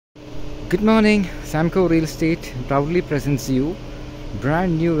Good morning. SAMCO Real Estate proudly presents you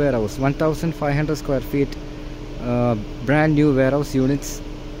brand new warehouse, 1500 square feet, brand new warehouse units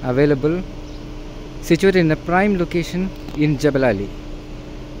available, situated in a prime location in JEBAL Ali.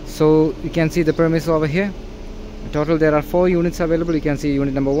 So you can see the premise over here. In total there are 4 units available. You can see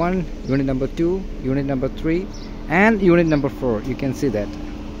unit number 1, unit number 2, unit number 3 and unit number 4. You can see that.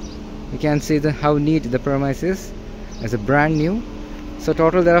 You can see how neat the premise is as a brand new. So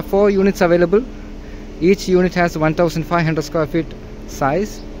total there are 4 units available. Each unit has 1500 square feet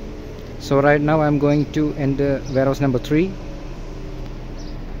size. So right now I'm going to enter warehouse number 3.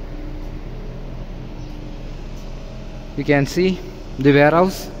 You can see the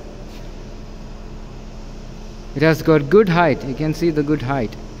warehouse. It has got good height. You can see the good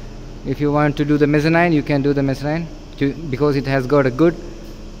height. If you want to do the mezzanine, you can do the mezzanine because it has got a good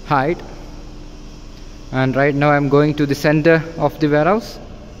height. And right now I'm going to the center of the warehouse.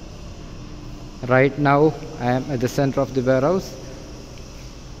 Right now I am at the center of the warehouse.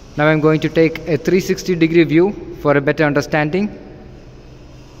 Now I'm going to take a 360-degree view for a better understanding.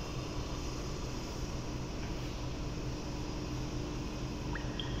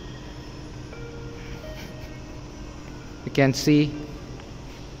 You can see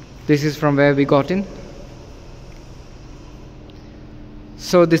this is from where we got in.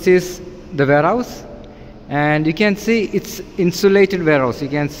 So this is the warehouse. And you can see it's insulated warehouse. You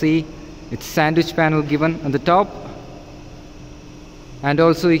can see it's sandwich panel given on the top, and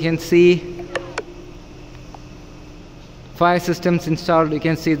also you can see fire systems installed. You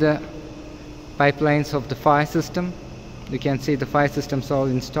can see the pipelines of the fire system. You can see the fire systems all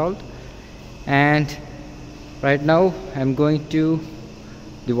installed. And right now I'm going to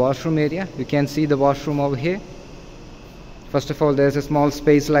the washroom area. You can see the washroom over here. First of all, there's a small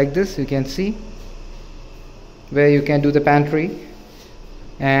space like this, you can see, where you can do the pantry.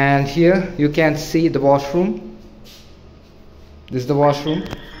 And here you can see the washroom. This is the washroom.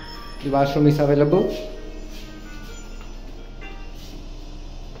 The washroom is available.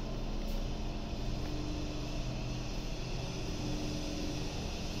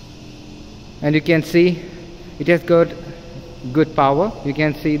 And you can see it has got good power. You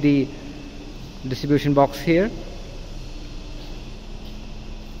can see the distribution box here.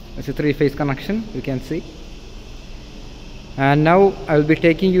 It's a 3-phase connection, you can see. And now I will be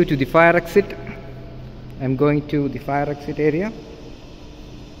taking you to the fire exit. I'm going to the fire exit area.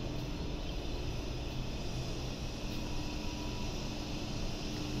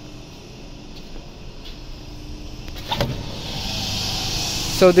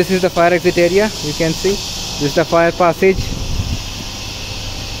 So this is the fire exit area. You can see this is the fire passage.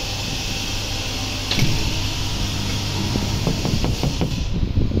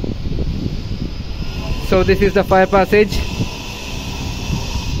 So this is the fire passage.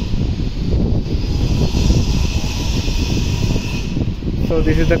 So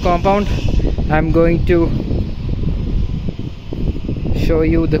this is the compound. I'm going to show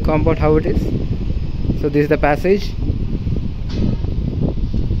you the compound how it is. So this is the passage.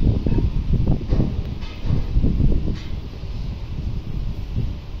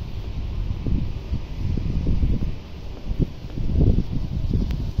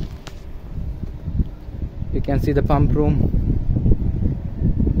 You can see the pump room,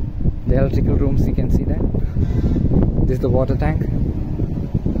 the electrical rooms, you can see that. This is the water tank.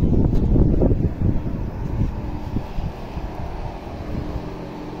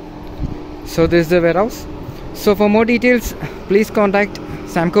 So this is the warehouse. So for more details, please contact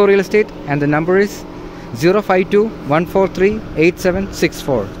SAMCO Real Estate, and the number is 052 143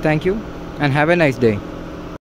 8764. Thank you and have a nice day.